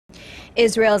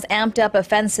Israel's amped-up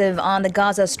offensive on the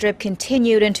Gaza Strip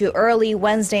continued into early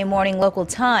Wednesday morning local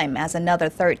time as another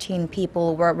 13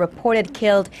 people were reported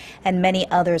killed and many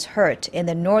others hurt in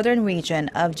the northern region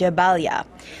of Jebalya.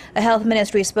 A health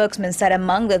ministry spokesman said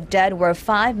among the dead were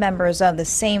 5 members of the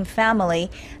same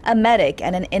family, a medic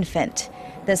and an infant.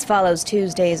 This follows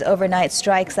Tuesday's overnight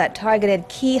strikes that targeted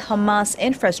key Hamas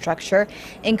infrastructure,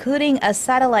 including a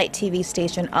satellite TV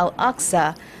station,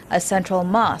 Al-Aqsa, a central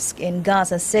mosque in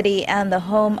Gaza City, and the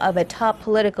home of a top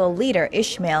political leader,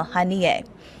 Ismail Haniyeh.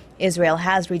 Israel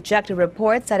has rejected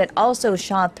reports that it also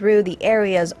shot through the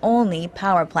area's only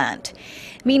power plant.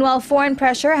 Meanwhile, foreign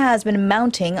pressure has been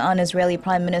mounting on Israeli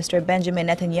Prime Minister Benjamin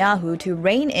Netanyahu to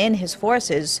rein in his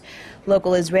forces.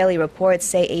 Local Israeli reports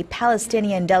say a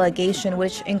Palestinian delegation,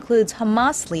 which includes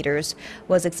Hamas leaders,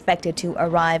 was expected to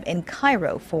arrive in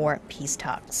Cairo for peace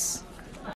talks.